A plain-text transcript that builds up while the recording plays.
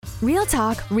Real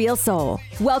talk, real soul.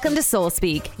 Welcome to Soul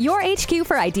Speak, your HQ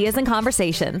for ideas and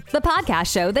conversation, the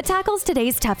podcast show that tackles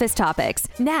today's toughest topics.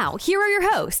 Now, here are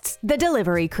your hosts, the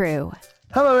Delivery Crew.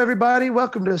 Hello, everybody.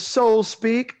 Welcome to Soul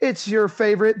Speak. It's your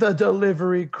favorite, the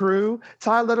Delivery Crew.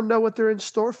 Ty, let them know what they're in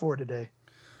store for today.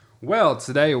 Well,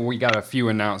 today we got a few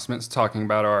announcements talking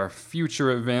about our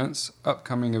future events,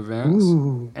 upcoming events,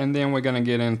 and then we're going to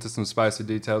get into some spicy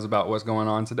details about what's going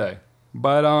on today.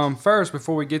 But first,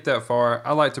 before we get that far,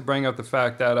 I'd like to bring up the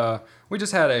fact that we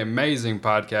just had an amazing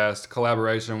podcast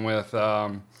collaboration with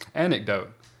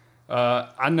Anecdote.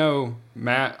 I know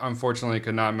Matt, unfortunately,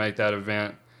 could not make that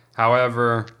event.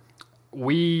 However,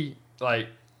 I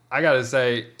gotta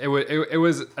say, it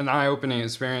was an eye-opening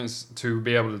experience to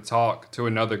be able to talk to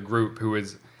another group who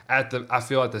is at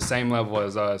the same level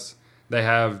as us. They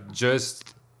have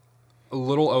just a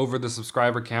little over the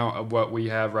subscriber count of what we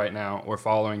have right now, or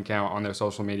following count on their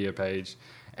social media page.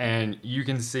 And you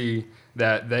can see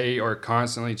that they are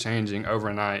constantly changing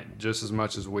overnight just as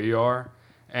much as we are.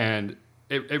 And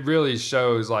it really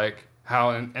shows like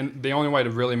how, and the only way to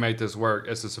really make this work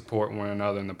is to support one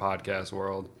another in the podcast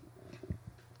world.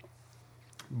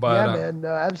 But, yeah, man, no,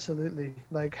 absolutely.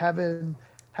 Like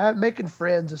making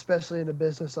friends, especially in a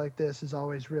business like this, is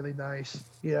always really nice.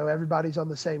 You know, everybody's on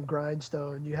the same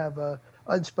grindstone. You have a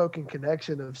unspoken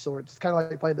connection of sorts. It's kind of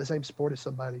like playing the same sport as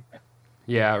somebody.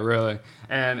 Yeah, really.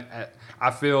 And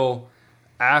I feel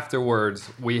afterwards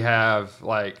we have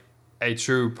like a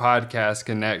true podcast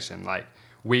connection. Like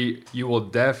you will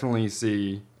definitely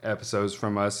see episodes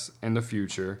from us in the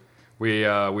future. We've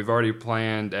already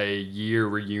planned a year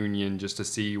reunion just to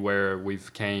see where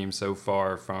we've came so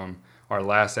far from our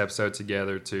last episode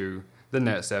together to the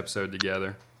next episode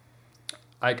together.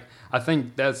 Like, I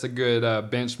think that's a good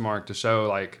benchmark to show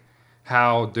like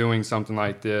how doing something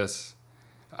like this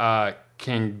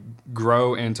can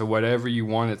grow into whatever you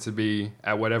want it to be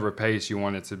at whatever pace you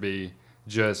want it to be.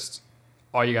 Just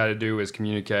all you got to do is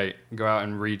communicate, go out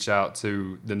and reach out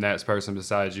to the next person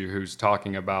beside you who's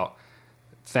talking about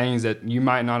things that you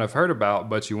might not have heard about,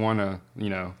 but you want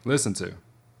to, listen to.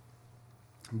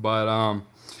 But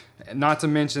not to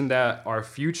mention that our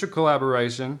future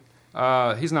collaboration,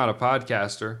 he's not a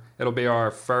podcaster. It'll be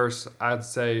our first, I'd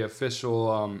say,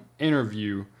 official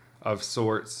interview of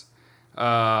sorts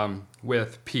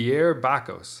with Pierre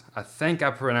Bacos. I think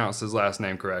I pronounced his last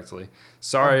name correctly.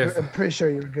 Sorry I'm pretty sure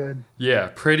you're good.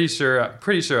 Yeah, pretty sure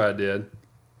I did.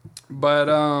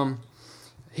 But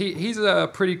he's a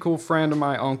pretty cool friend of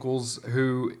my uncle's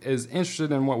who is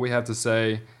interested in what we have to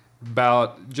say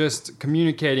about just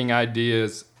communicating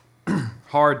ideas,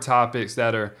 hard topics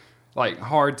that are like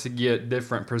hard to get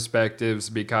different perspectives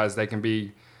because they can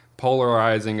be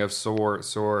polarizing of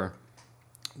sorts, or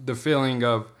the feeling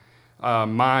of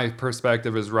my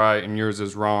perspective is right and yours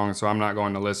is wrong, so I'm not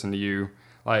going to listen to you.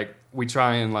 Like, we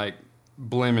try and like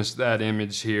blemish that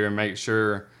image here and make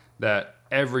sure that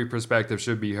every perspective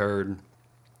should be heard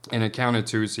and accounted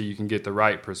to so you can get the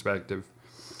right perspective.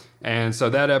 And so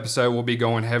that episode will be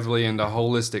going heavily into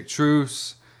holistic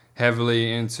truths,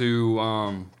 heavily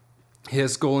into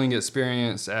his schooling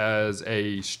experience as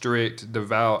a strict,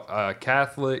 devout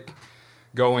Catholic,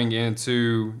 going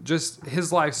into just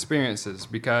his life experiences,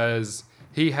 because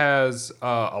he has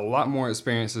a lot more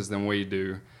experiences than we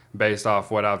do based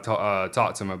off what I've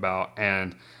talked to him about.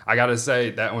 And I got to say,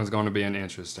 that one's going to be an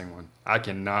interesting one. I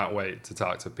cannot wait to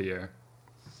talk to Pierre.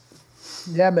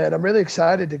 Yeah, man, I'm really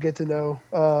excited to get to know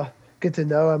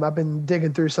him. I've been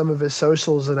digging through some of his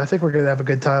socials, and I think we're going to have a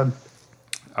good time.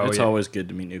 It's always good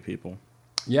to meet new people.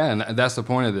 Yeah, and that's the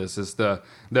point of this, is the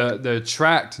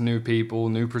attract new people,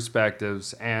 new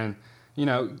perspectives, and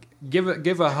give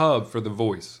a hub for the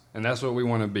voice, and that's what we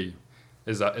want to be.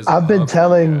 I've been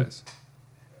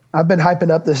hyping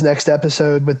up this next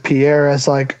episode with Pierre as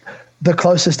like the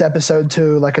closest episode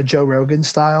to like a Joe Rogan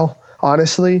style,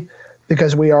 honestly,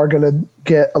 because we are going to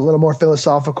get a little more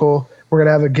philosophical. We're going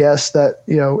to have a guest that,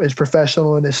 is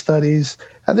professional in his studies.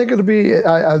 I think it'll be,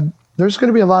 there's going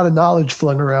to be a lot of knowledge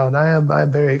flung around.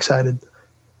 I'm very excited.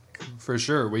 For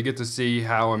sure. We get to see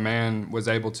how a man was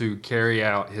able to carry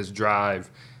out his drive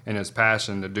and his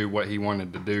passion to do what he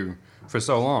wanted to do for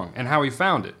so long, and how he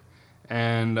found it.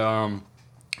 And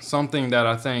something that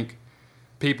I think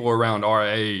people around our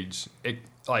age,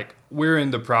 we're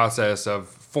in the process of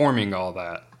forming all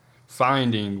that,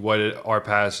 finding what our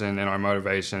passion and our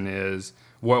motivation is,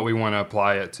 what we want to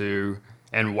apply it to,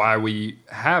 and why we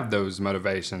have those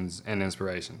motivations and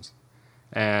inspirations.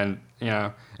 And,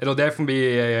 it'll definitely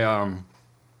be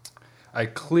a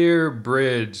clear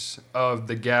bridge of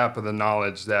the gap of the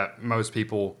knowledge that most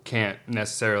people can't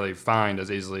necessarily find as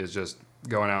easily as just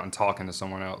going out and talking to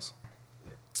someone else.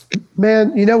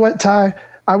 Man, you know what, Ty?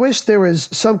 I wish there was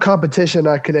some competition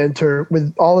I could enter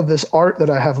with all of this art that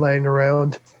I have laying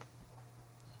around.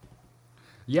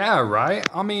 Yeah, right?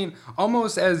 I mean,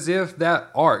 almost as if that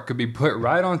art could be put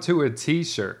right onto a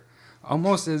t-shirt.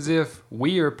 Almost as if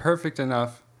we are perfect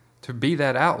enough to be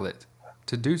that outlet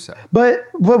to do so. But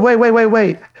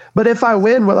wait. But if I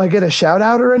win, will I get a shout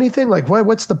out or anything? Like,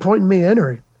 what's the point in me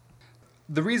entering?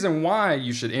 The reason why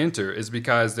you should enter is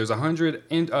because there's 100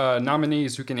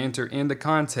 nominees who can enter in the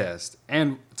contest.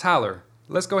 And Tyler,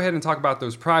 let's go ahead and talk about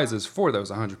those prizes for those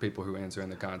 100 people who enter in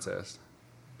the contest.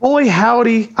 Boy,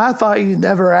 howdy. I thought you'd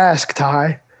never ask,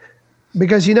 Ty.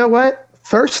 Because you know what?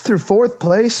 First through fourth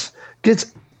place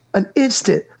gets an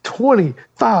instant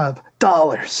 $25.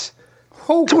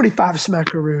 25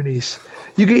 smackaroonies.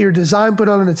 You get your design put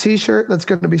on a t-shirt that's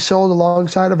going to be sold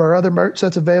alongside of our other merch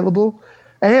that's available.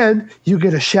 And you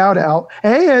get a shout out.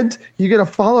 And you get a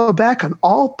follow back on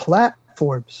all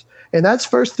platforms. And that's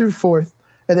first through fourth.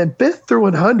 And then fifth through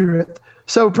 100th.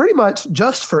 So pretty much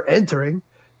just for entering,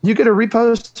 you get a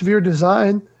repost of your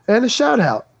design and a shout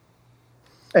out.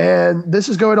 And this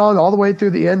is going on all the way through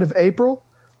the end of April.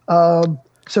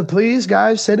 So please,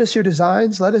 guys, send us your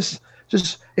designs. Let us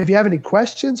just, if you have any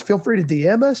questions, feel free to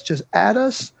DM us. Just add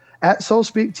us at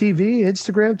SoulSpeakTV,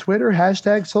 Instagram, Twitter,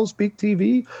 hashtag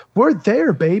SoulSpeakTV. We're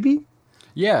there, baby.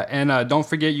 Yeah, and don't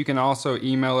forget you can also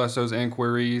email us those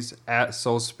inquiries at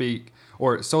SoulSpeak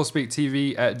or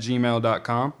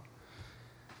SoulSpeakTV@gmail.com.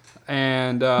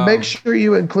 And make sure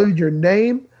you include your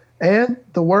name and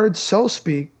the word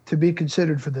SoulSpeak to be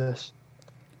considered for this.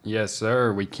 Yes,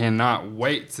 sir. We cannot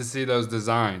wait to see those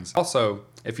designs. Also,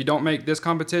 if you don't make this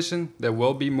competition, there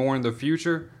will be more in the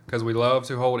future because we love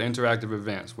to hold interactive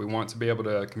events. We want to be able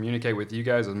to communicate with you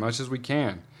guys as much as we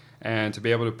can and to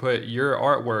be able to put your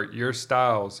artwork, your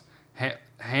styles,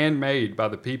 handmade by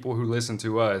the people who listen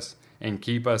to us and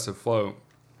keep us afloat.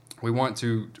 We want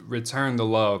to return the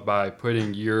love by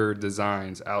putting your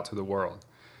designs out to the world.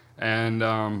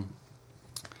 And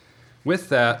with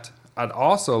that, I'd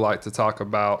also like to talk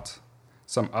about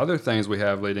some other things we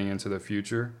have leading into the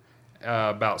future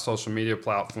about social media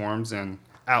platforms and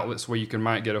outlets where you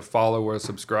might get a follow or a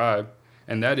subscribe,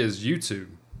 and that is YouTube.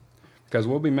 Because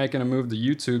we'll be making a move to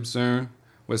YouTube soon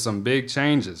with some big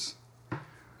changes.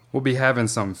 We'll be having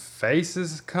some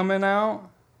faces coming out,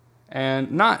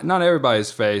 and not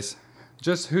everybody's face.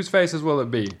 Just whose faces will it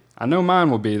be? I know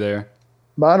mine will be there.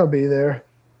 Mine will be there.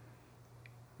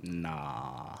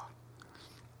 Nah.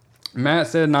 Matt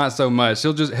said not so much.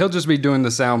 He'll just be doing the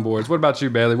soundboards. What about you,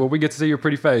 Bailey? Will we get to see your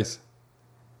pretty face?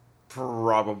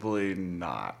 Probably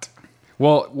not.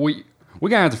 Well, we're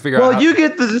gonna have to figure out. Well, you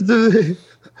get the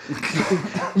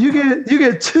you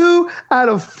get 2 out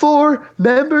of 4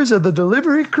 members of the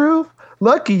delivery crew.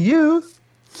 Lucky you.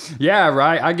 Yeah,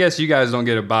 right. I guess you guys don't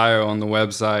get a bio on the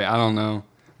website. I don't know.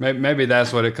 Maybe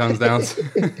that's what it comes down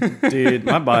to. Dude,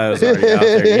 my bio's already out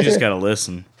there. You just gotta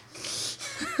listen.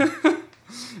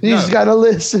 You just gotta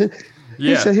listen.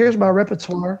 Yeah. He said, "Here's my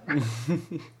repertoire."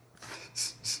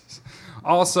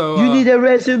 Also, you need a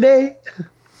resume.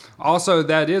 Also,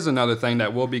 that is another thing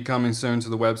that will be coming soon to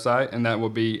the website, and that will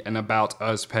be an About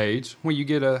Us page where you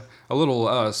get a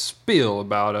little spiel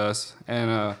about us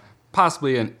and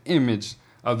possibly an image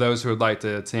of those who would like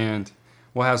to attend.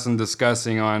 We'll have some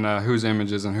discussing on whose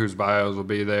images and whose bios will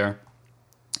be there.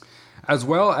 As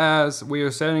well as we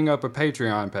are setting up a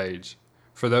Patreon page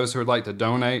for those who would like to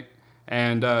donate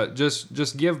and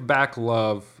just give back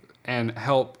love and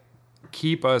help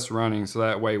keep us running so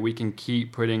that way we can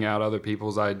keep putting out other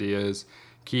people's ideas,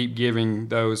 keep giving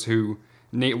those who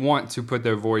want to put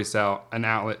their voice out an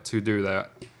outlet to do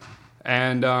that.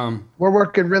 And we're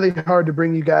working really hard to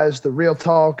bring you guys the real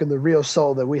talk and the real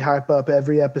soul that we hype up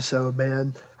every episode,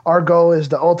 man. Our goal is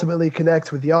to ultimately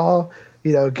connect with y'all,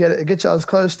 get y'all as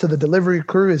close to the delivery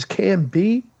crew as can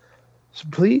be. So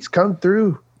please come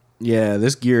through. Yeah,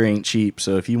 this gear ain't cheap,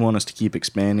 so if you want us to keep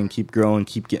expanding, keep growing,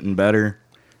 keep getting better,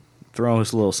 throw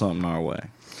us a little something our way.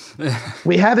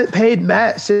 We haven't paid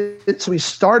Matt since we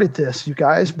started this, you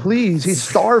guys. Please, he's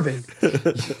starving.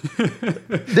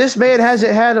 This man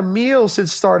hasn't had a meal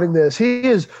since starting this. He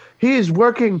is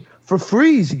working for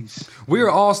freezies. We are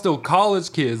all still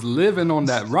college kids living on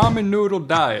that ramen noodle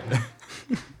diet.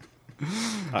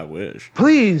 I wish.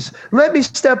 Please, let me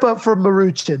step up for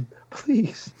Maruchan.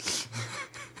 Please.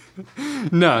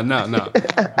 No.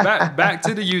 Back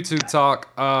to the YouTube talk.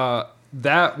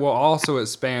 That will also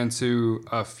expand to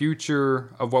a future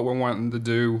of what we're wanting to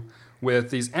do with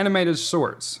these animated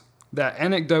shorts that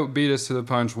Anecdote beat us to the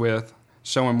punch with,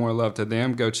 showing more love to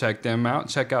them. Go check them out.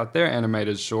 Check out their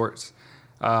animated shorts.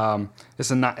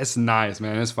 It's nice,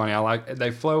 man. It's funny.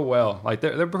 They flow well. Like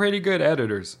they're pretty good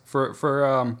editors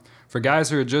for guys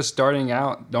who are just starting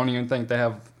out. Don't even think they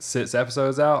have 6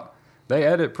 episodes out. They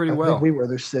edit pretty well. I think we were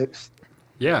their 6th.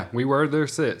 Yeah, we were their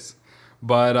 6th.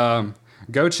 But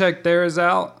go check theirs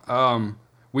out.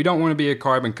 We don't want to be a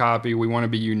carbon copy. We want to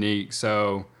be unique.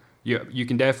 So you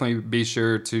can definitely be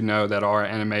sure to know that our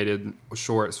animated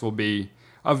shorts will be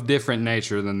of different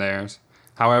nature than theirs.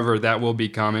 However, that will be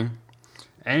coming.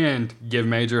 And give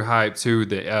major hype to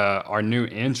our new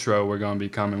intro we're going to be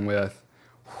coming with.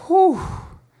 Whew.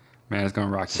 Man, it's going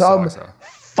to rock your socks off.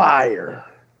 Fire.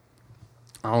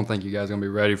 I don't think you guys are going to be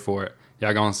ready for it.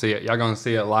 Y'all going to see it. Y'all going to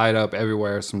see it light up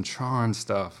everywhere. Some Tron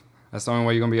stuff. That's the only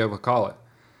way you're going to be able to call it.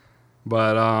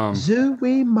 But,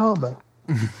 Zooey Mama.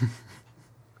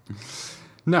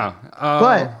 No.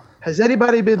 But has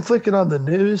anybody been flicking on the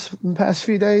news in the past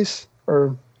few days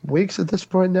or weeks at this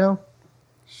point now?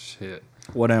 Shit.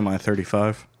 What am I,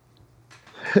 35?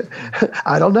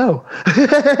 I don't know.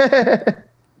 The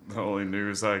only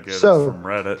news I get is from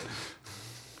Reddit.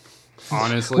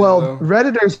 Honestly, well,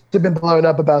 Redditors have been blowing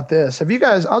up about this. Have you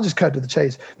guys? I'll just cut to the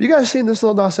chase. Have you guys seen this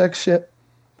Lil Nas X shit?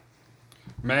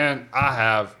 Man, I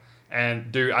have.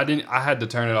 And dude, I had to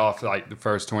turn it off like the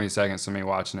first 20 seconds of me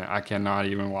watching it. I cannot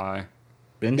even lie.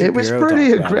 It was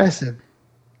pretty aggressive.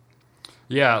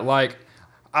 Yeah, like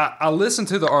I listened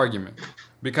to the argument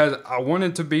because I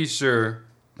wanted to be sure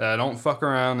that I don't fuck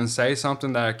around and say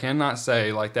something that I cannot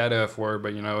say, like that F word,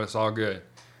 but it's all good.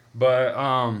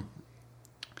 But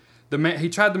he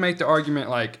tried to make the argument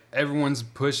like everyone's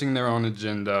pushing their own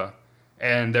agenda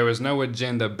and there was no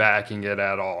agenda backing it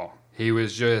at all. He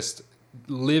was just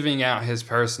living out his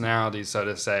personality, so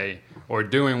to say, or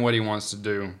doing what he wants to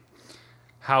do.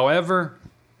 However,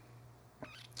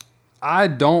 I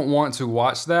don't want to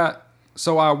watch that,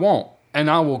 so I won't, and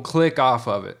I will click off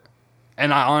of it.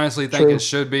 And I honestly think it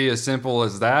should be as simple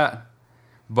as that,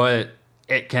 but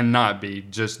it cannot be,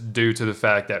 just due to the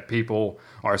fact that people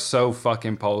are so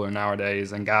fucking polar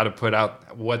nowadays and got to put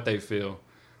out what they feel.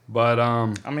 But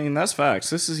I mean, that's facts.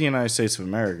 This is the United States of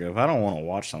America. If I don't want to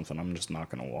watch something, I'm just not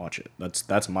going to watch it.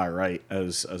 That's my right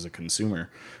as a consumer.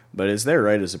 But it's their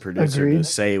right as a producer to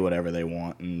say whatever they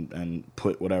want and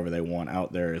put whatever they want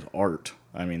out there as art.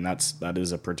 I mean, that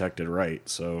is a protected right.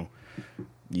 So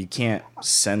you can't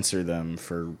censor them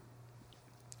for...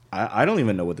 I don't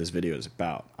even know what this video is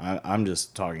about. I'm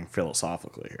just talking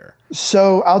philosophically here.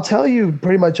 So I'll tell you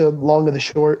pretty much a long and the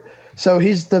short. So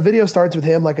the video starts with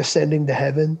him like ascending to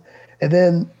heaven, and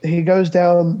then he goes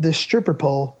down this stripper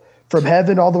pole from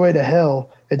heaven all the way to hell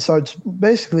and starts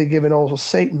basically giving old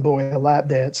Satan boy a lap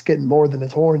dance, getting more than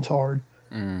his horns hard.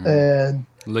 And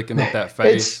licking up that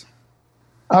face.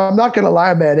 I'm not going to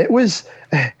lie, man. It was,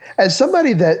 as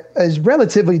somebody that is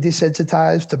relatively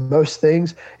desensitized to most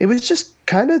things, it was just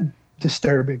kind of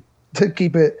disturbing, to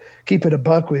keep it a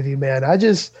buck with you, man.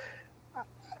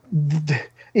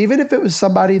 Even if it was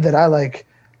somebody that I like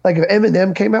if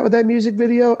Eminem came out with that music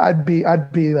video, I'd be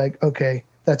like, okay,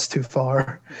 that's too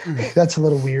far. That's a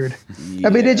little weird. Yeah.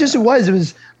 I mean, it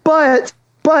was, but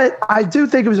I do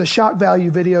think it was a shock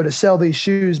value video to sell these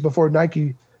shoes before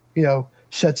Nike,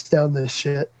 shuts down this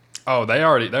shit. Oh, they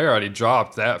already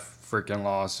dropped that freaking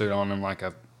lawsuit on them like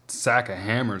a sack of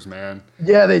hammers, man.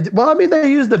 Yeah, they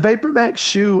used the VaporMax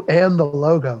shoe and the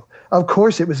logo. Of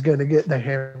course it was going to get the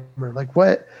hammer. Like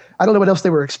what? I don't know what else they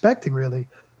were expecting, really.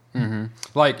 Mm-hmm.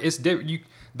 Like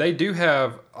they do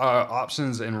have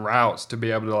options and routes to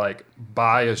be able to like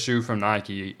buy a shoe from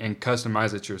Nike and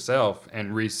customize it yourself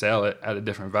and resell it at a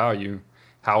different value.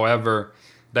 However,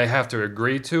 they have to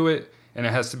agree to it, and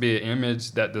it has to be an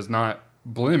image that does not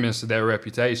blemish their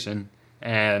reputation.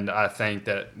 And I think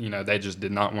that they just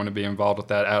did not want to be involved with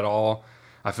that at all.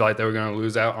 I feel like they were going to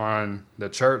lose out on the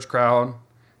church crowd.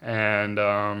 And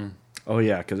oh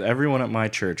yeah, because everyone at my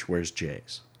church wears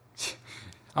J's.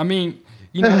 I mean,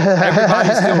 everybody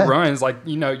still runs. Like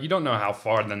you don't know how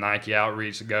far the Nike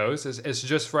outreach goes. It's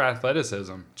just for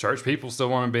athleticism. Church people still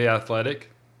want to be athletic.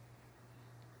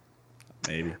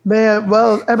 Maybe. Man,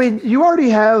 well, I mean, you already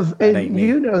have, and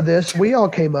you know this. We all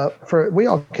came up from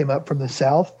the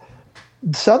South.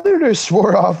 Southerners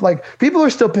swore off. Like people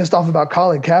are still pissed off about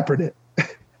Colin Kaepernick,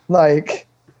 like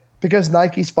because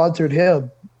Nike sponsored him.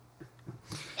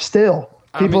 Still,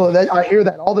 I hear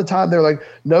that all the time. They're like,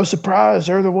 no surprise.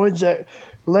 They're the ones that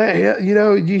let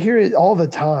him, you hear it all the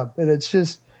time. And it's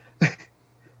just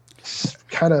it's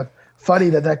kind of funny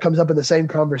that comes up in the same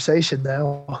conversation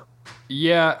now.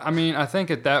 Yeah. I mean, I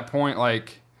think at that point,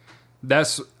 like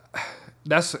that's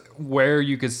where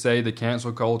you could say the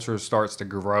cancel culture starts to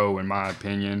grow, in my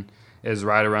opinion, is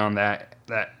right around that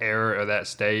era or that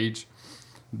stage.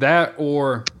 That,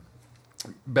 or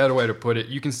better way to put it,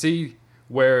 you can see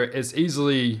where it's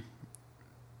easily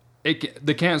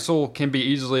the cancel can be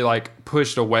easily like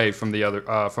pushed away from the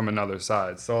other from another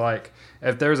side. So like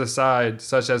if there's a side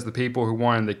such as the people who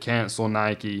wanted to cancel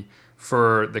Nike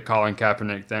for the Colin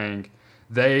Kaepernick thing,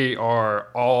 they are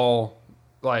all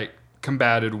like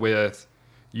combated with,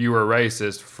 you are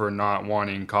racist for not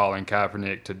wanting Colin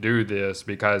Kaepernick to do this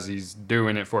because he's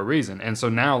doing it for a reason. And so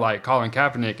now like Colin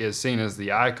Kaepernick is seen as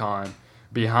the icon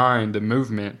behind the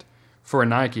movement for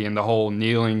Nike and the whole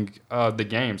kneeling of the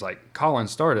games. Like Colin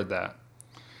started that.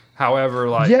 However,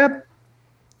 like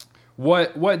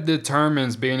what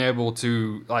determines being able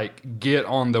to like get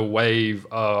on the wave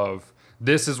of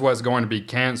this is what's going to be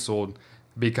canceled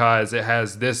because it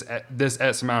has this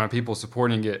X amount of people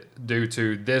supporting it, due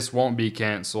to this won't be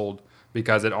canceled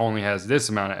because it only has this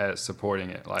amount of X supporting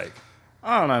it? Like,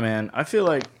 I don't know, man. I feel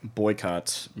like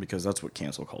boycotts, because that's what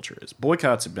cancel culture is.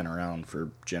 Boycotts have been around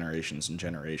for generations and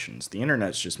generations. The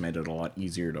internet's just made it a lot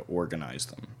easier to organize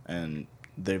them, and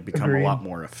they've become a lot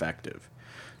more effective.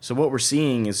 So what we're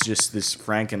seeing is just this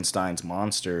Frankenstein's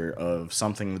monster of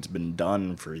something that's been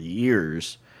done for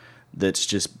years that's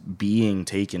just being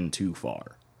taken too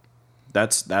far.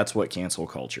 That's what cancel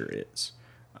culture is.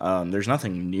 There's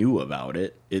nothing new about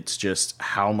it. It's just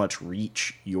how much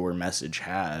reach your message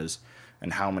has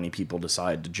and how many people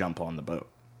decide to jump on the boat.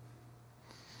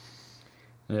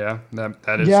 Yeah,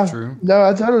 that is true. No,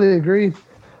 I totally agree.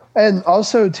 And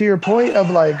also to your point of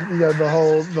like, you know, the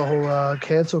whole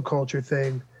cancel culture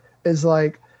thing is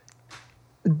like,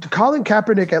 Colin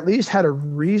Kaepernick at least had a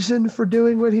reason for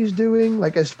doing what he's doing.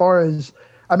 Like, as far as,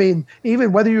 I mean,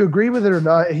 even whether you agree with it or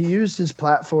not, he used his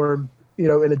platform, you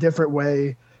know, in a different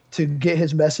way to get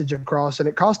his message across, and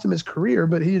it cost him his career.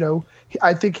 But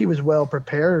I think he was well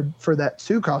prepared for that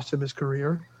to cost him his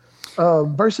career.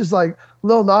 Versus like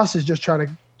Lil Nas is just trying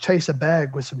to chase a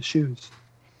bag with some shoes,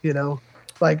 you know,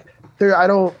 like I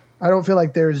don't feel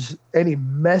like there's any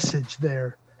message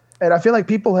there, and I feel like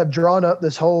people have drawn up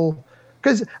this whole.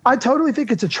 Because I totally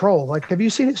think it's a troll. Like, have you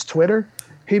seen his Twitter?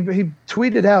 He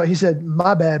tweeted out, he said,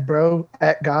 "My bad, bro,"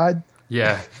 at God.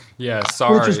 Yeah,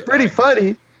 sorry. Which is pretty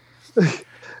funny.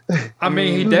 I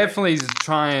mean, he definitely is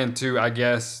trying to, I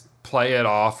guess, play it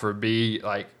off or be,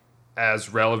 like,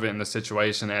 as relevant in the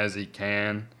situation as he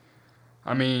can.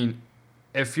 I mean,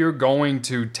 if you're going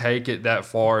to take it that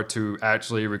far to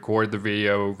actually record the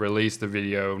video, release the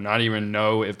video, not even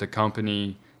know if the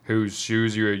company whose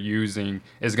shoes you're using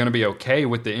is going to be okay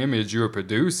with the image you're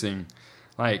producing.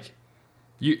 Like,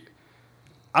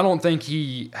 I don't think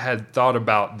he had thought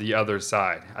about the other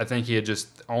side. I think he had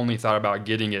just only thought about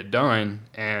getting it done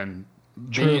and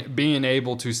being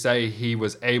able to say he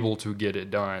was able to get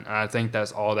it done. I think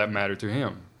that's all that mattered to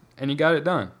him. And he got it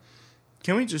done.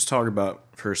 Can we just talk about,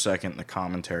 for a second, the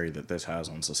commentary that this has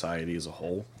on society as a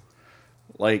whole?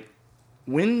 Like,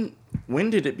 when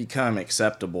did it become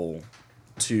acceptable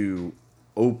to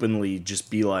openly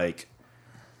just be like,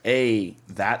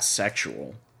 that's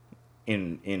sexual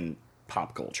in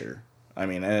pop culture? I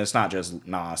mean, and it's not just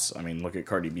Nas. I mean, look at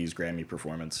Cardi B's Grammy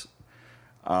performance.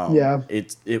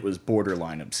 It was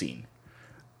borderline obscene.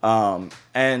 And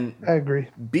I agree.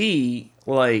 B,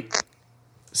 like,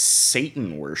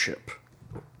 Satan worship.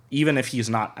 Even if he's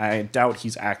not, I doubt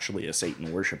he's actually a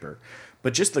Satan worshiper.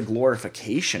 But just the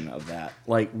glorification of that.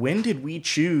 Like, when did we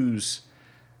choose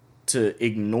to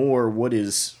ignore what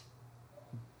is,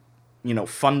 you know,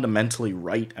 fundamentally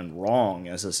right and wrong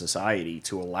as a society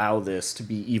to allow this to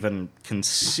be even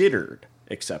considered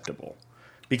acceptable?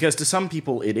 Because to some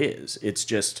people it is. It's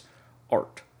just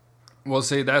art. Well,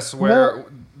 see, that's where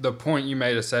the point you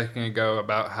made a second ago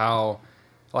about how,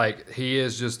 like, he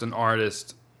is just an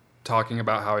artist talking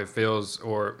about how he feels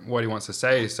or what he wants to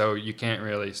say, so you can't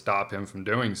really stop him from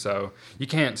doing so. You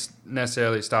can't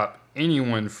necessarily stop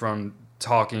anyone from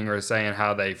talking or saying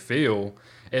how they feel.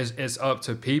 It's up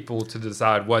to people to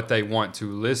decide what they want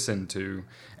to listen to.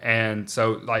 And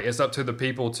so, like, it's up to the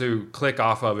people to click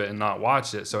off of it and not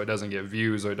watch it so it doesn't get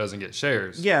views or it doesn't get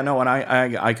shares. Yeah, no, and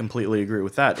I completely agree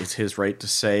with that. It's his right to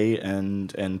say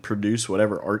and produce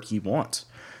whatever art he wants.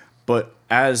 But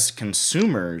as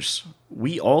consumers,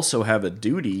 we also have a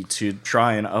duty to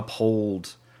try and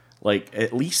uphold, like,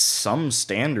 at least some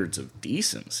standards of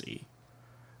decency.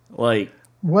 Like,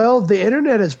 well, the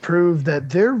internet has proved that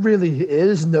there really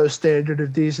is no standard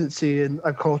of decency in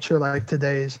a culture like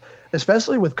today's,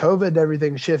 especially with COVID and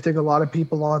everything shifting a lot of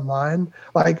people online.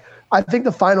 Like, I think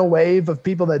the final wave of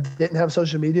people that didn't have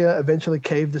social media eventually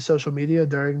caved to social media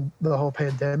during the whole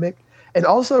pandemic. And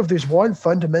also, if there's one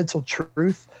fundamental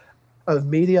truth of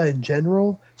media in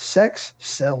general, sex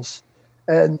sells.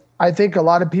 And I think a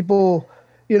lot of people,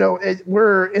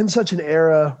 we're in such an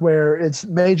era where it's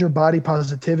major body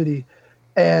positivity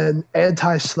and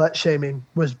anti-slut shaming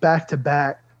was back to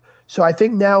back. So I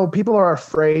think now people are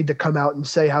afraid to come out and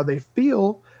say how they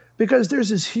feel because there's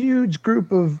this huge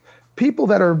group of people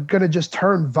that are going to just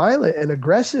turn violent and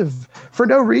aggressive for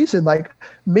no reason. Like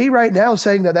me right now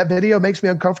saying that video makes me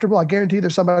uncomfortable. I guarantee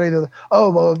there's somebody that,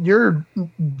 oh, well, you're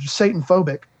Satan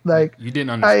phobic. Like you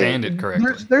didn't understand it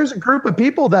correctly. There's a group of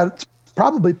people that's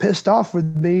probably pissed off with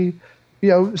me,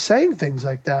 saying things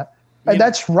like that. And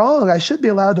that's wrong. I should be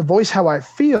allowed to voice how I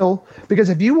feel, because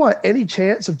if you want any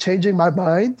chance of changing my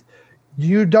mind,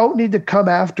 you don't need to come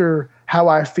after how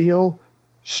I feel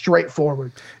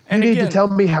straightforward. You need to tell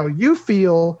me how you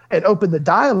feel and open the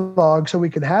dialogue so we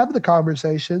can have the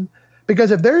conversation.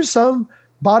 Because if there's some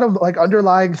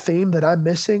underlying theme that I'm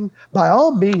missing, by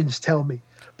all means, tell me.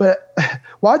 But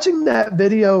watching that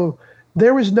video,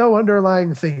 there was no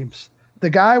underlying themes. The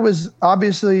guy was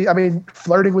obviously,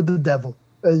 flirting with the devil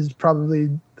is probably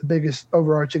the biggest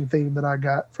overarching theme that I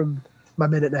got from my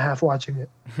minute and a half watching it.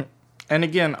 And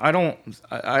again, I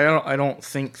don't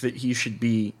think that he should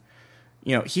be,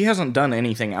 he hasn't done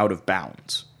anything out of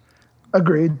bounds.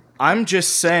 Agreed. I'm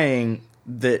just saying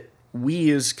that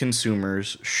we as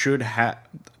consumers should have,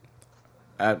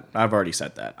 I've already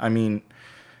said that. I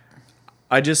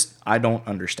don't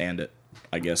understand it,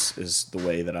 I guess, is the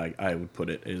way that I would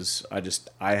put it. Is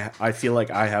I feel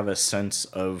like I have a sense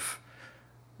of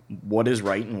what is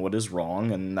right and what is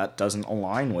wrong, and that doesn't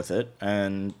align with it,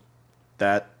 and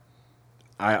that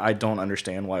I don't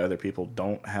understand why other people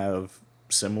don't have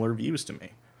similar views to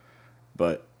me.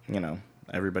 But,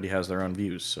 everybody has their own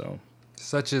views, so.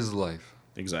 Such is life.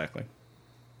 Exactly.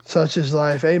 Such is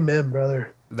life. Amen,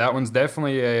 brother. That one's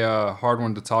definitely a hard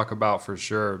one to talk about for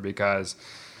sure, because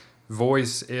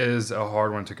voice is a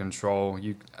hard one to control.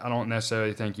 I don't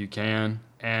necessarily think you can.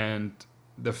 And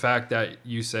the fact that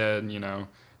you said,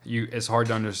 it's hard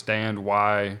to understand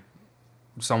why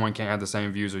someone can't have the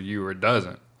same views as you or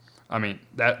doesn't.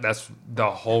 That's the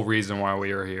whole reason why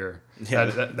we are here. Yeah,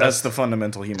 that's the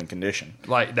fundamental human condition.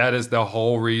 Like, that is the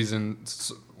whole reason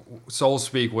Soul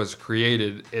Speak was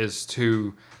created, is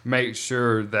to make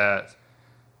sure that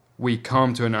we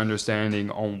come to an understanding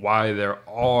on why there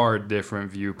are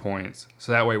different viewpoints.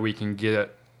 So that way we can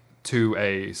get to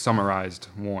a summarized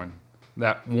one.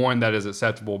 That one that is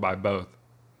acceptable by both.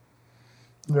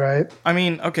 Right.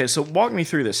 Okay, so walk me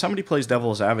through this. Somebody plays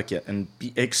devil's advocate and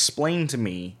explain to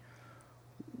me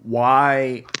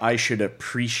why I should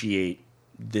appreciate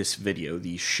this video,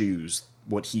 these shoes,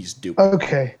 what he's doing.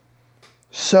 Okay.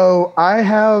 So I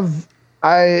have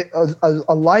a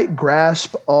light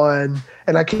grasp on,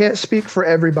 and I can't speak for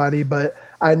everybody, but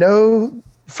I know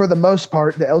for the most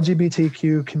part, the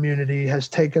LGBTQ community has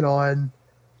taken on,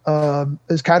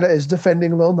 is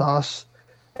defending Lil Nas,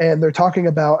 and they're talking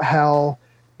about how,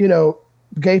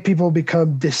 gay people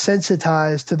become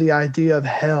desensitized to the idea of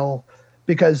hell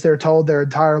because they're told their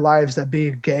entire lives that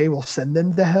being gay will send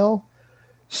them to hell.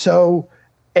 So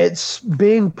it's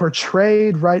being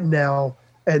portrayed right now,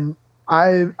 and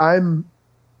I'm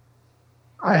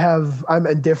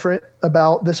indifferent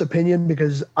about this opinion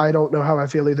because I don't know how I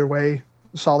feel either way,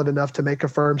 solid enough to make a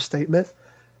firm statement.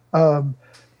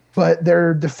 But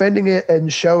they're defending it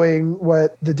and showing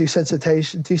what the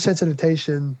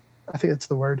desensitization, I think that's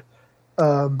the word,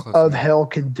 of hell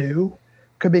can do,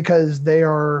 because they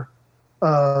are,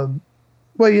 it's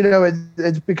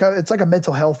like a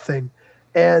mental health thing.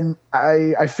 And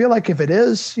I feel like if it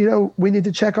is, we need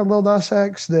to check on Lil Nas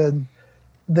X, then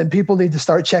people need to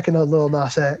start checking on Lil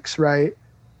Nas X, right?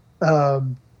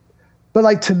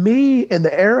 But to me, in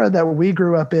the era that we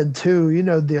grew up in too,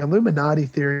 the Illuminati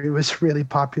theory was really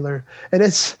popular. And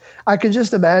I can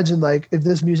just imagine, if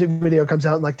this music video comes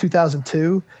out in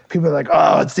 2002, people are like,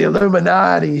 oh, it's the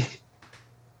Illuminati.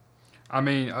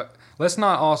 Let's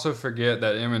not also forget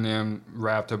that Eminem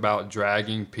rapped about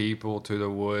dragging people to the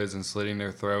woods and slitting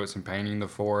their throats and painting the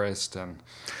forest and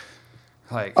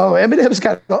Eminem's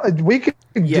got.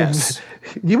 Yes.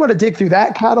 You want to dig through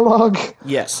that catalog?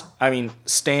 Yes.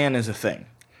 Stan is a thing,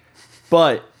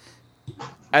 but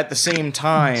at the same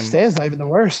time, Stan's not even the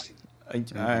worst.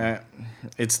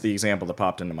 It's the example that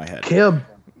popped into my head. Kim.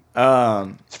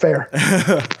 It's fair.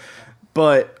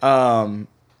 But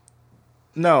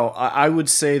no, I would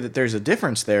say that there's a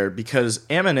difference there, because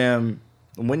Eminem,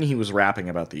 when he was rapping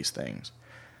about these things,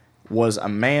 was a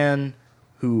man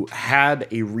who had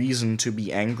a reason to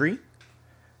be angry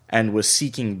and was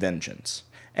seeking vengeance.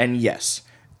 And yes,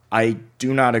 I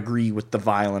do not agree with the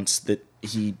violence that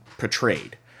he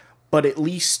portrayed, but at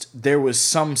least there was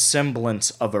some semblance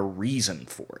of a reason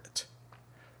for it.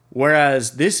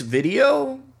 Whereas this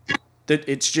video That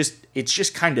it's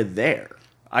just kind of there.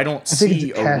 I don't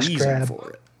see a reason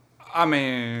for it. I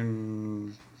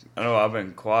mean, I know I've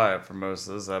been quiet for most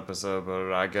of this episode,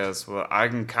 but I guess I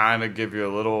can kind of give you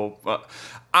a little.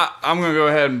 I'm gonna go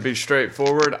ahead and be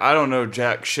straightforward. I don't know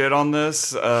jack shit on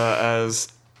this. As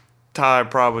Ty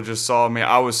probably just saw me,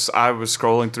 I was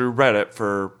scrolling through Reddit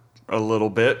for a little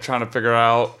bit, trying to figure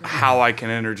out how I can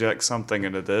interject something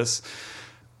into this.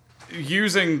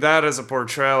 Using that as a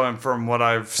portrayal, and from what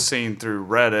I've seen through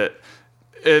Reddit,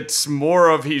 it's more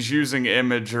of he's using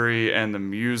imagery and the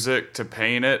music to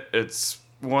paint it. It's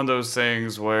one of those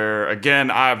things where, again,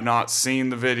 I have not seen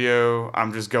the video.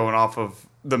 I'm just going off of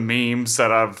the memes that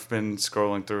I've been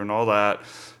scrolling through and all that.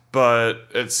 But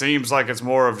it seems like it's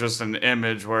more of just an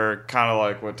image where, kind of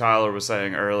like what Tyler was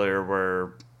saying earlier,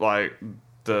 where like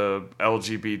the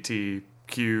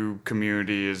LGBTQ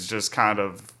community is just kind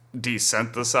of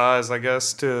desensitized, I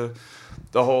guess, to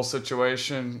the whole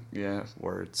situation. Yeah,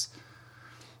 words.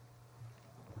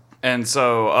 And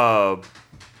so,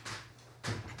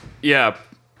 yeah,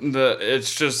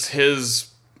 it's just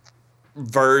his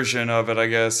version of it, I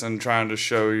guess, and trying to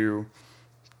show you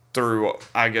through,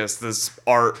 I guess, this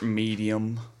art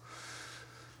medium.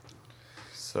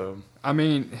 So, I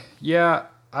mean, yeah,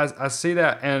 I see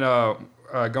that, and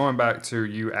going back to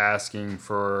you asking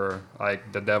for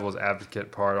like the devil's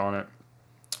advocate part on it,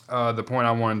 the point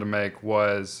I wanted to make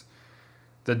was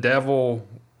the devil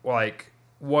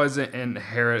wasn't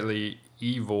inherently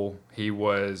evil. He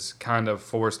was kind of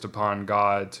forced upon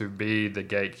God to be the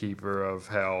gatekeeper of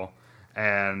hell,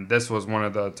 and this was one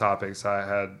of the topics I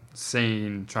had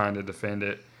seen trying to defend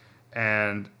it.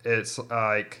 And it's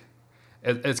like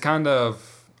it's kind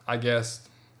of, I guess,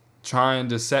 trying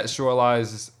to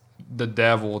sexualize the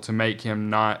devil to make him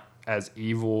not as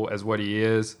evil as what he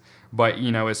is. But,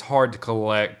 you know, it's hard to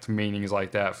collect meanings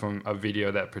like that from a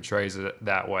video that portrays it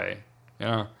that way, you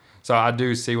know? So I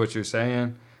do see what you're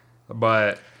saying,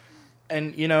 but...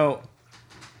 And, you know,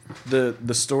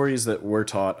 the stories that we're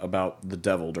taught about the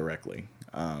devil directly,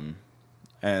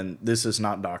 and this is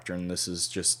not doctrine, this is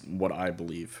just what I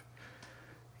believe.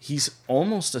 He's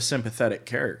almost a sympathetic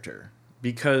character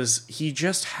because he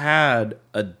just had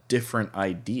a different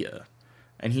idea,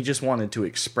 and he just wanted to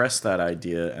express that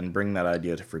idea and bring that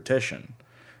idea to fruition,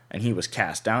 and he was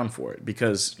cast down for it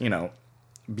because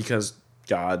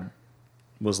God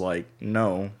was like,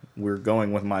 no, we're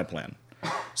going with my plan.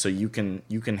 So you can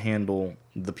handle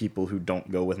the people who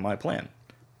don't go with my plan.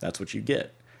 That's what you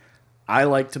get. I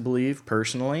like to believe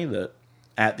personally that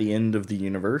at the end of the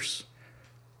universe,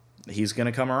 he's going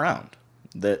to come around.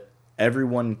 That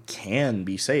everyone can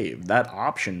be saved. That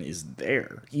option is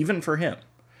there, even for him.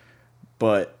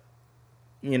 But,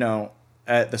 you know,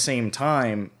 at the same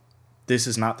time, this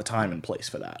is not the time and place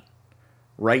for that.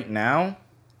 Right now,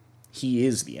 he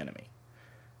is the enemy.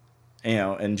 You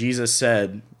know, and Jesus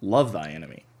said, love thy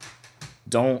enemy.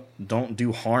 Don't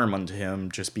do harm unto him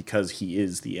just because he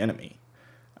is the enemy.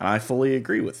 And I fully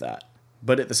agree with that.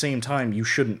 But at the same time, you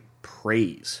shouldn't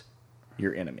praise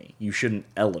your enemy. You shouldn't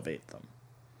elevate them.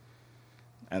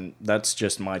 And that's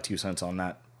just my 2 cents on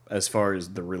that as far as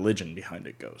the religion behind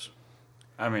it goes.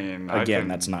 I mean... Again,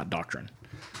 that's not doctrine.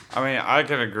 I mean, I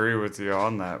can agree with you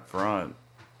on that front.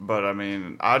 But, I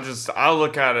mean, I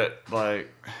look at it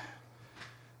like...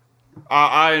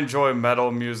 I enjoy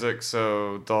metal music,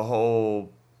 so the whole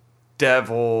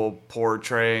devil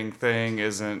portraying thing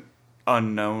isn't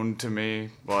unknown to me.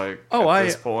 Like, at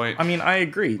this point, I mean, I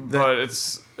agree. But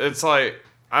it's like,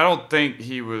 I don't think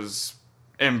he was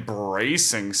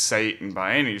embracing Satan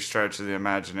by any stretch of the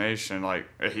imagination. Like,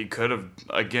 he could have,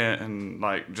 again,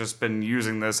 like, just been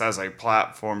using this as a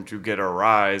platform to get a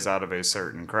rise out of a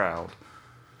certain crowd.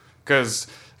 Because,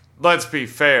 let's be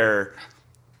fair,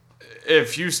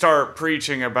 if you start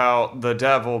preaching about the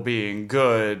devil being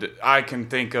good, I can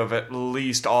think of at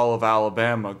least all of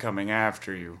Alabama coming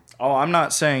after you. Oh, I'm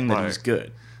not saying that he's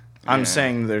good. I'm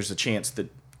saying there's a chance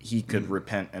that he could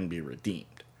repent and be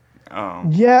redeemed. Oh.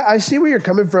 Yeah, I see where you're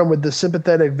coming from with the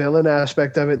sympathetic villain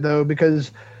aspect of it, though,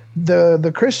 because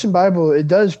the Christian Bible, it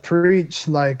does preach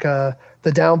like the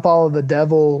downfall of the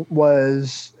devil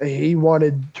was he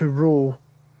wanted to rule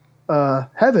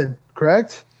heaven,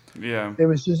 correct? Yeah. It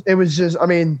was just, I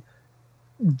mean,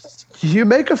 you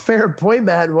make a fair point,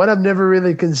 Matt. What I've never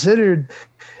really considered,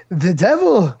 the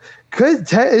devil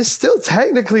is still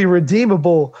technically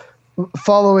redeemable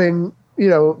following, you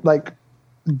know, like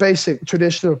basic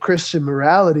traditional Christian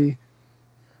morality.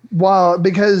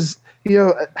 Because, you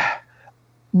know,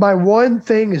 my one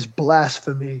thing is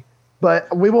blasphemy,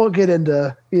 but we won't get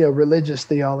into, you know, religious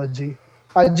theology.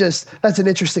 That's an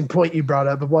interesting point you brought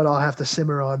up, but one I'll have to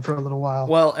simmer on for a little while.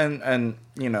 Well, and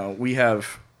we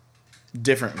have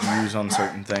different views on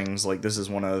certain things. Like, this is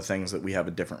one of the things that we have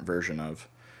a different version of.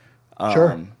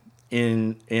 Sure.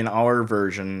 In our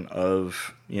version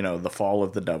of, the fall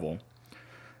of the devil.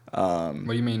 What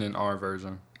do you mean in our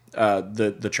version?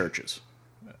 The churches.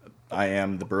 I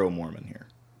am the Bro Mormon here.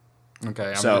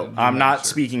 Okay. I'm not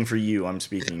speaking for you. I'm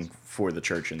speaking for the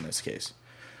church in this case.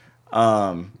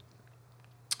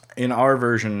 In our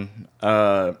version,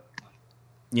 the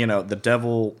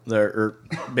devil, or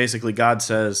basically God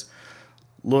says,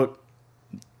 look,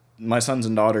 my sons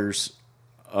and daughters,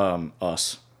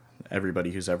 us,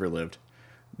 everybody who's ever lived,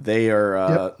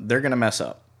 they're going to mess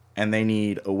up, and they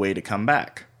need a way to come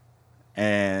back.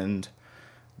 And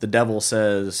the devil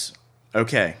says,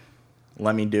 okay,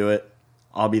 let me do it.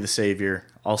 I'll be the savior.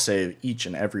 I'll save each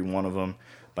and every one of them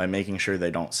by making sure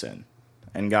they don't sin.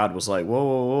 And God was like, whoa,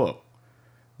 whoa, whoa.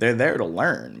 They're there to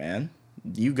learn, man.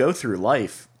 You go through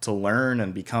life to learn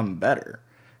and become better.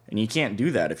 And you can't do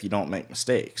that if you don't make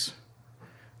mistakes.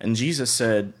 And Jesus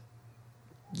said,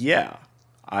 yeah,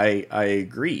 I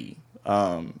agree.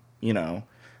 I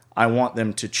want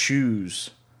them to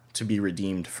choose to be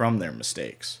redeemed from their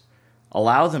mistakes.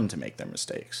 Allow them to make their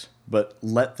mistakes, but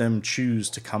let them choose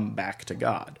to come back to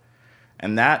God.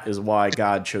 And that is why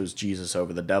God chose Jesus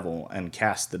over the devil and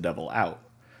cast the devil out,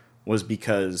 was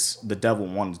because the devil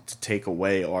wanted to take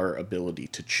away our ability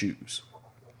to choose.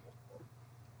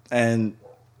 But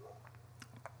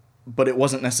it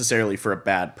wasn't necessarily for a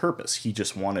bad purpose. He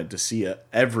just wanted to see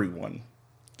everyone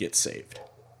get saved.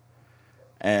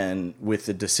 And with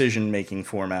the decision-making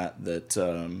format that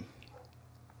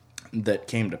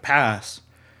came to pass,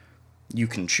 you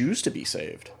can choose to be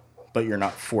saved, but you're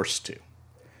not forced to.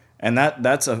 And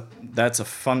that's a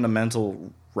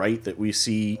fundamental right that we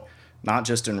see not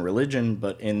just in religion,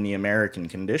 but in the American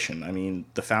condition. I mean,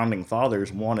 the founding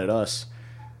fathers wanted us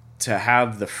to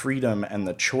have the freedom and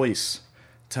the choice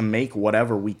to make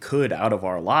whatever we could out of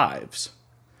our lives,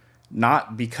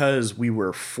 not because we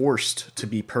were forced to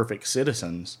be perfect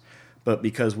citizens, but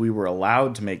because we were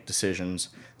allowed to make decisions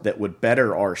that would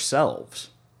better ourselves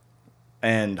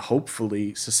and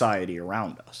hopefully society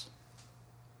around us.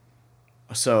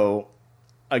 So,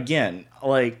 again,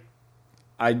 I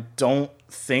don't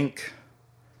think,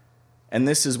 and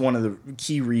this is one of the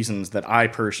key reasons that I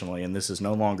personally, and this is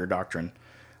no longer doctrine,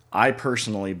 I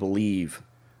personally believe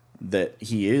that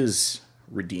he is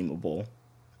redeemable,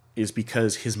 is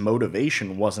because his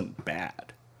motivation wasn't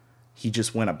bad. He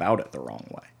just went about it the wrong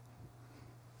way.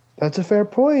 That's a fair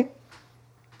point.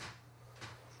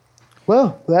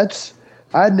 Well,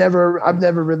 I've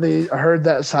never really heard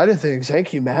that side of things.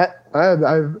 Thank you, Matt.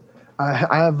 I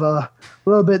have a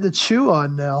little bit to chew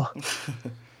on now.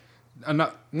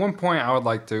 One point I would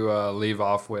like to leave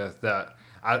off with that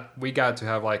we got to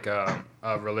have like a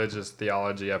religious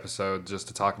theology episode just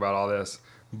to talk about all this,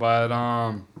 but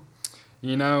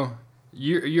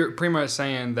you're pretty much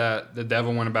saying that the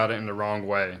devil went about it in the wrong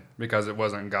way because it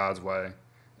wasn't God's way,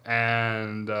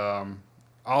 and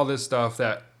all this stuff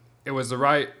that it was the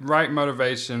right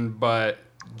motivation, but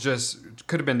just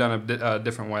could have been done a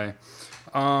different way.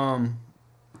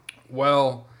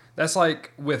 Well, that's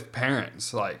like with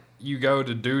parents. Like, you go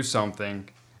to do something,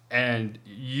 and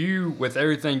you, with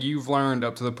everything you've learned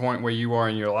up to the point where you are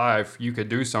in your life, you could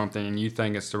do something and you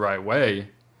think it's the right way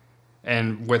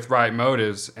and with right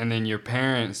motives, and then your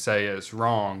parents say it's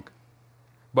wrong.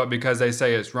 But because they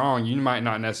say it's wrong, you might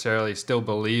not necessarily still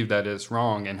believe that it's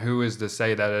wrong. And who is to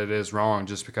say that it is wrong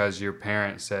just because your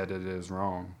parents said it is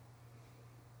wrong?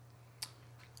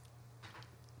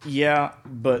 Yeah,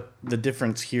 but the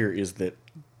difference here is that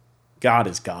God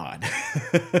is God.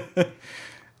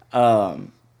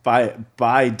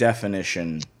 By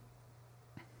definition,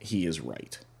 he is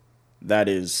right. That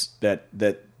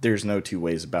there's no two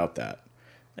ways about that.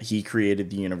 He created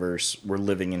the universe. We're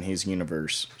living in his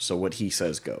universe. So what he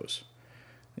says goes.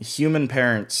 Human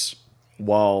parents,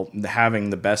 while having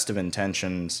the best of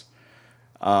intentions,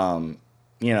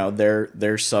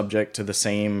 they're subject to the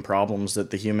same problems that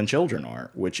the human children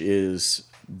are, which is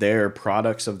they're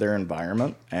products of their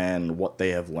environment and what they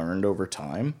have learned over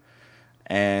time.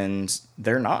 And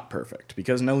they're not perfect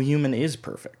because no human is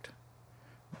perfect.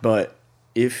 But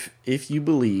if you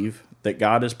believe that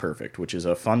God is perfect, which is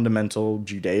a fundamental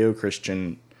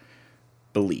Judeo-Christian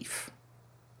belief,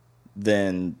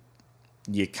 then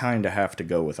you kind of have to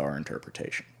go with our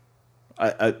interpretation.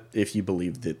 If you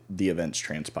believe that the events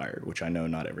transpired, which I know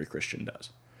not every Christian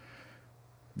does.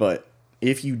 But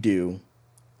if you do,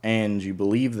 and you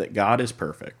believe that God is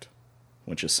perfect,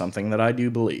 which is something that I do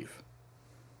believe,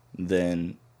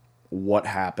 then what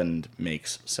happened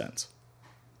makes sense.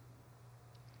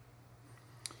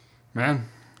 Man,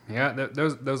 yeah,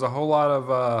 there's a whole lot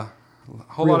of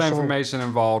information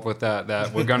involved with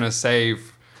that we're gonna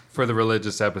save for the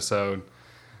religious episode.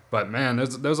 But man,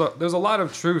 there's a lot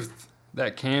of truth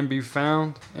that can be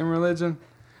found in religion.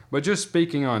 But just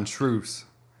speaking on truths,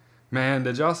 man,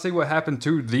 did y'all see what happened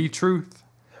to the truth?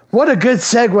 What a good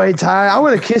segue, Ty. I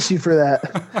want to kiss you for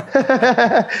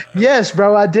that. Yes,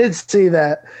 bro, I did see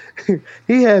that.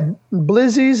 He had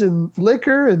blizzies and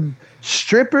liquor and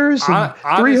strippers and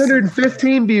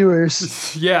 315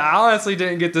 viewers. Yeah, I honestly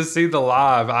didn't get to see the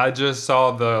live. I just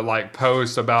saw the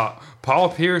post about Paul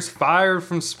Pierce fired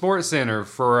from SportsCenter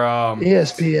for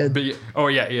ESPN.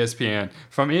 ESPN.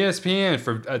 From ESPN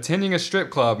for attending a strip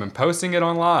club and posting it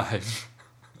on live.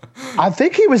 I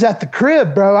think he was at the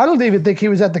crib, bro. I don't even think he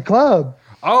was at the club.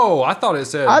 Oh, I thought it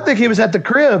said. I think he was at the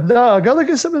crib. No, go look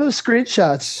at some of those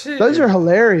screenshots. Shit. Those are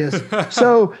hilarious.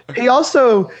 So he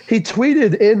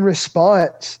tweeted in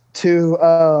response to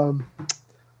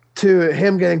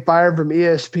him getting fired from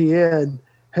ESPN.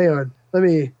 Hang on, let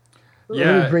me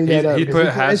bring that up. He put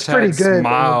hashtag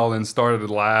smile and started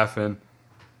laughing.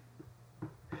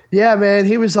 Yeah, man,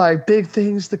 he was like, big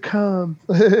things to come.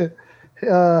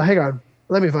 Hang on,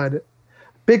 let me find it.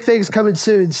 Big things coming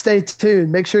soon. Stay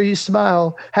tuned. Make sure you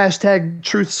smile. Hashtag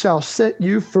truth shall set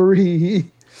you free.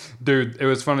 Dude, it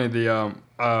was funny. The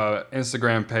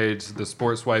Instagram page, the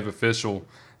Sports Wave official,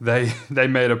 they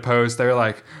made a post. They were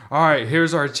like, all right,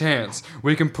 here's our chance.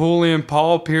 We can pull in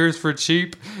Paul Pierce for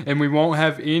cheap, and we won't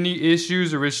have any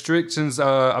issues or restrictions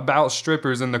about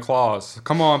strippers in the clause.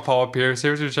 Come on, Paul Pierce.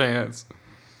 Here's your chance.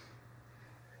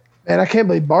 Man, I can't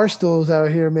believe Barstool's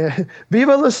out here, man.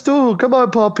 Viva la Stool. Come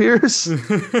on, Paul Pierce.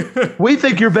 We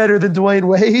think you're better than Dwayne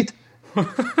Wade.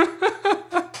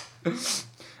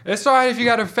 It's all right if you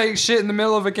got to fake shit in the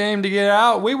middle of a game to get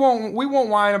out. We won't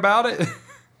whine about it.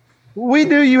 We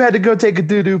knew you had to go take a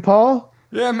doo-doo, Paul.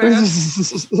 Yeah, man.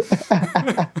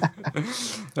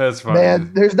 That's funny.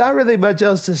 Man, there's not really much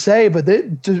else to say, but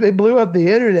it blew up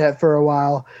the internet for a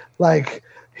while.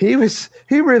 He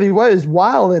really was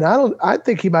wild, and I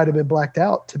think he might have been blacked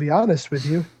out, to be honest with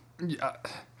you. Yeah,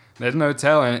 there's no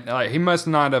telling. He must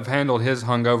not have handled his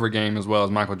hungover game as well as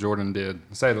Michael Jordan did,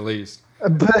 to say the least.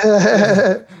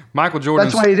 Michael Jordan.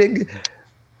 That's why he didn't.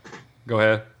 Go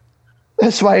ahead.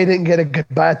 That's why he didn't get a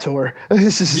goodbye tour.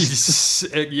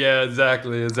 Yeah,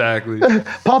 exactly.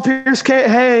 Paul Pierce can't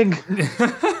hang.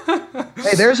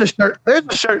 Hey, there's a shirt. There's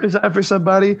a shirt designed for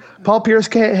somebody. Paul Pierce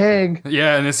can't hang.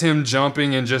 Yeah, and it's him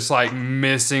jumping and just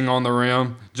missing on the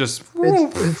rim. Just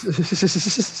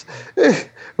it's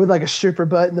with a stripper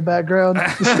butt in the background.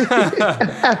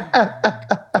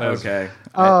 Okay.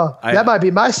 That might be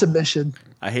my submission.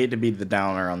 I hate to be the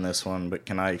downer on this one, but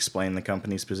can I explain the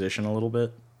company's position a little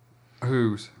bit?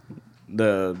 Whose?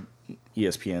 The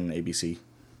ESPN, ABC.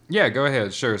 Yeah, go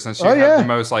ahead. Sure, since you have the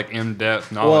most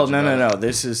in-depth knowledge. Well, no.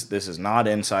 This is not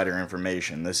insider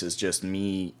information. This is just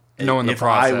me knowing the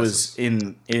process. If I was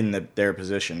in their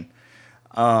position,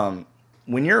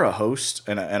 when you're a host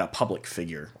and a public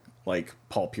figure like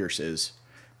Paul Pierce is,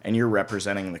 and you're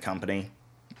representing the company,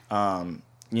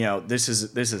 this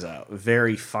is a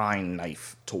very fine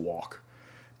knife to walk.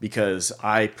 Because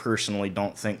I personally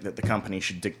don't think that the company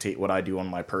should dictate what I do on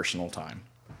my personal time.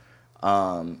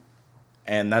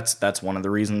 And that's one of the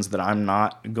reasons that I'm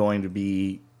not going to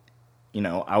be,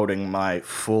 outing my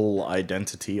full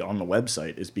identity on the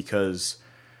website, is because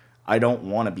I don't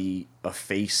want to be a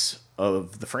face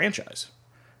of the franchise.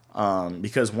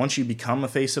 Because once you become a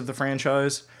face of the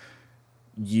franchise,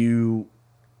 you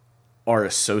are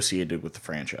associated with the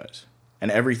franchise.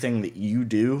 And everything that you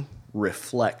do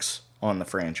reflects on the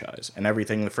franchise, and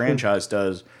everything the franchise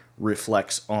does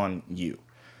reflects on you.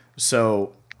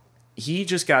 So he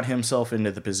just got himself into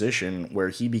the position where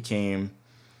he became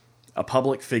a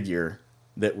public figure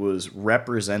that was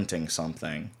representing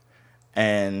something.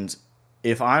 And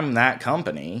if I'm that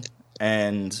company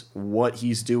and what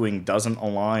he's doing doesn't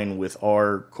align with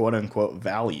our quote unquote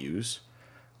values,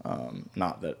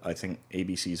 not that I think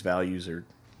ABC's values are,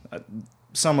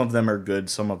 some of them are good,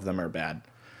 some of them are bad,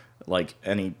 like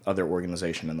any other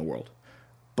organization in the world.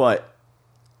 But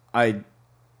I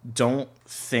don't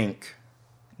think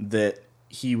that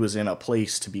he was in a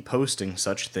place to be posting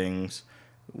such things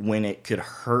when it could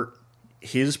hurt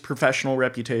his professional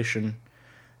reputation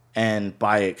and,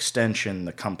 by extension,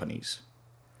 the company's.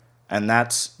 And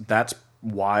that's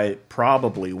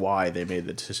probably why they made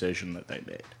the decision that they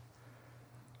made.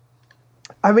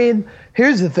 I mean,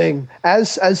 here's the thing.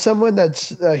 As someone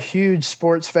that's a huge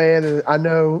sports fan, and I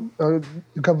know a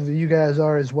couple of you guys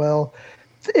are as well,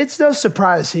 it's no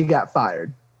surprise he got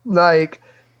fired. Like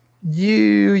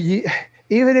you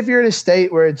even if you're in a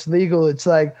state where it's legal, it's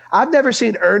like I've never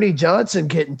seen Ernie Johnson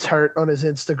getting turnt on his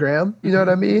Instagram. You know what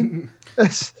I mean?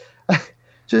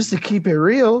 Just to keep it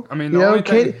real. I mean,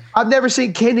 I've never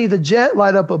seen Kenny the Jet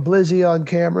light up a blizzy on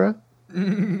camera.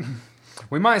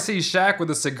 We might see Shaq with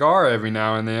a cigar every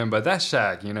now and then, but that's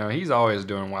Shaq. You know, he's always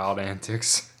doing wild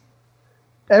antics.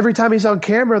 Every time he's on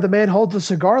camera, the man holds a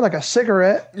cigar like a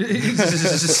cigarette.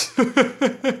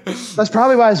 That's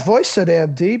probably why his voice so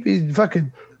damn deep. He's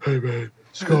fucking, hey man,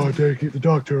 cigar day, keep the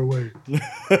doctor away.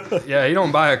 Yeah, he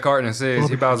don't buy a carton of cigs.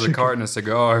 He buys a carton of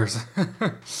cigars.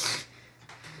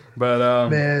 But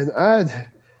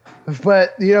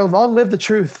but you know, long live the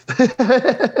truth.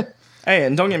 Hey,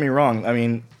 and don't get me wrong. I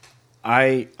mean,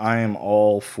 I am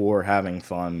all for having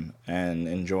fun and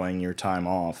enjoying your time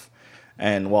off.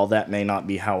 And while that may not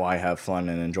be how I have fun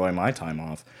and enjoy my time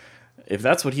off, if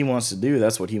that's what he wants to do,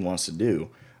 that's what he wants to do.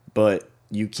 But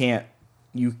you can't,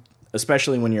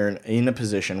 especially when you're in a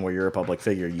position where you're a public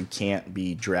figure, you can't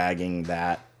be dragging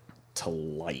that to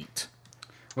light.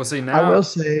 Well, see, now I will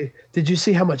say, did you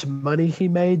see how much money he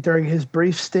made during his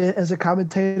brief stint as a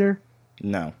commentator?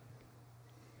 No.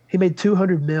 He made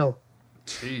 $200 million.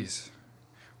 Jeez.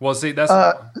 Well, see, that's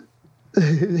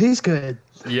he's good.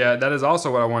 Yeah, that is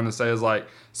also what I wanted to say is like,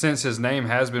 since his name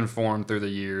has been formed through the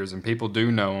years and people do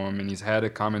know him and he's had a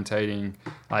commentating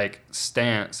like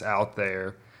stance out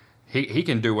there, he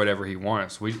can do whatever he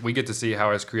wants. We get to see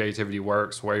how his creativity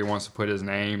works, where he wants to put his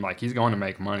name. Like, he's going to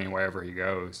make money wherever he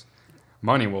goes.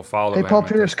 Money will follow him. Hey, Paul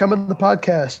Pierce, come on the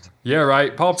podcast. Yeah,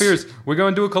 right. Paul Pierce, we're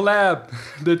going to do a collab.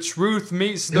 The truth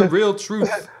meets the real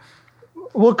truth.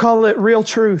 We'll call it Real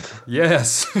Truth.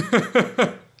 Yes.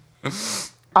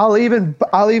 I'll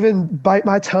even bite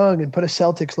my tongue and put a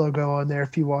Celtics logo on there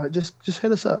if you want. Just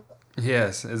hit us up.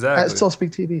 Yes, exactly. At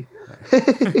SoulSpeak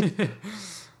TV.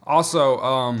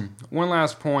 Also, one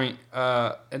last point.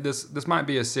 And this might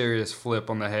be a serious flip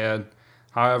on the head.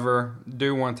 However,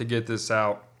 do want to get this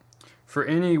out. For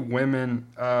any woman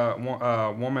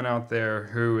out there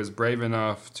who is brave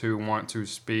enough to want to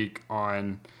speak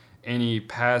on any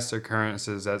past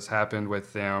occurrences that's happened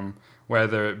with them,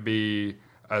 whether it be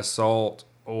assault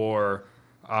or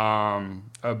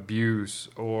abuse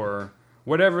or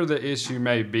whatever the issue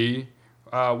may be,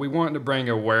 we want to bring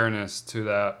awareness to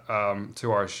that,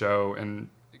 to our show, and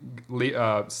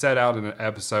set out an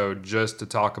episode just to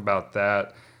talk about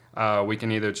that. We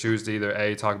can either choose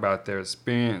to talk about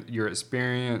your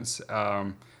experience,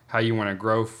 how you want to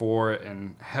grow for it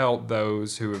and help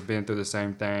those who have been through the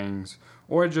same things,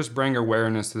 or just bring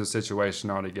awareness to the situation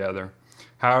altogether.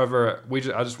 However,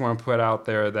 I just want to put out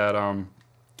there that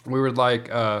we would like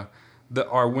our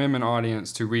women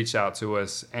audience to reach out to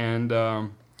us and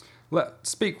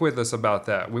speak with us about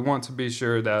that. We want to be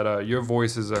sure that your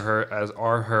voices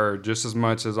are heard just as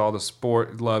much as all the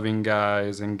sport-loving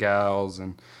guys and gals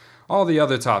and all the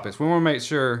other topics. We want to make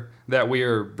sure that we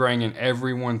are bringing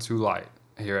everyone to light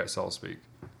here at SoulSpeak.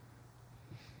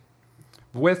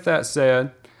 With that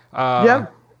said,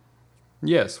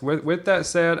 yes, with that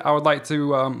said, I would like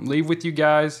to leave with you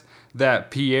guys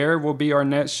that Pierre will be our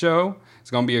next show.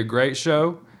 It's going to be a great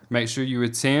show. Make sure you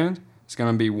attend. It's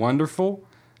going to be wonderful.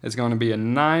 It's going to be a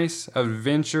nice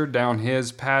adventure down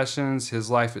his passions, his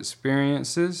life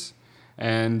experiences.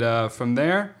 And from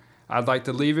there, I'd like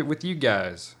to leave it with you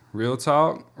guys. Real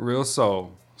talk, real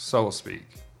soul. SoulSpeak.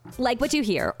 Like what you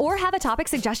hear or have a topic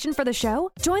suggestion for the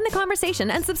show? Join the conversation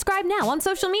and subscribe now on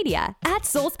social media at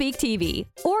SoulSpeak TV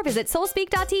or visit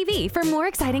soulspeak.tv for more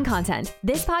exciting content.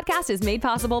 This podcast is made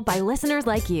possible by listeners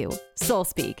like you.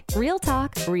 SoulSpeak. Real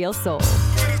talk, real soul.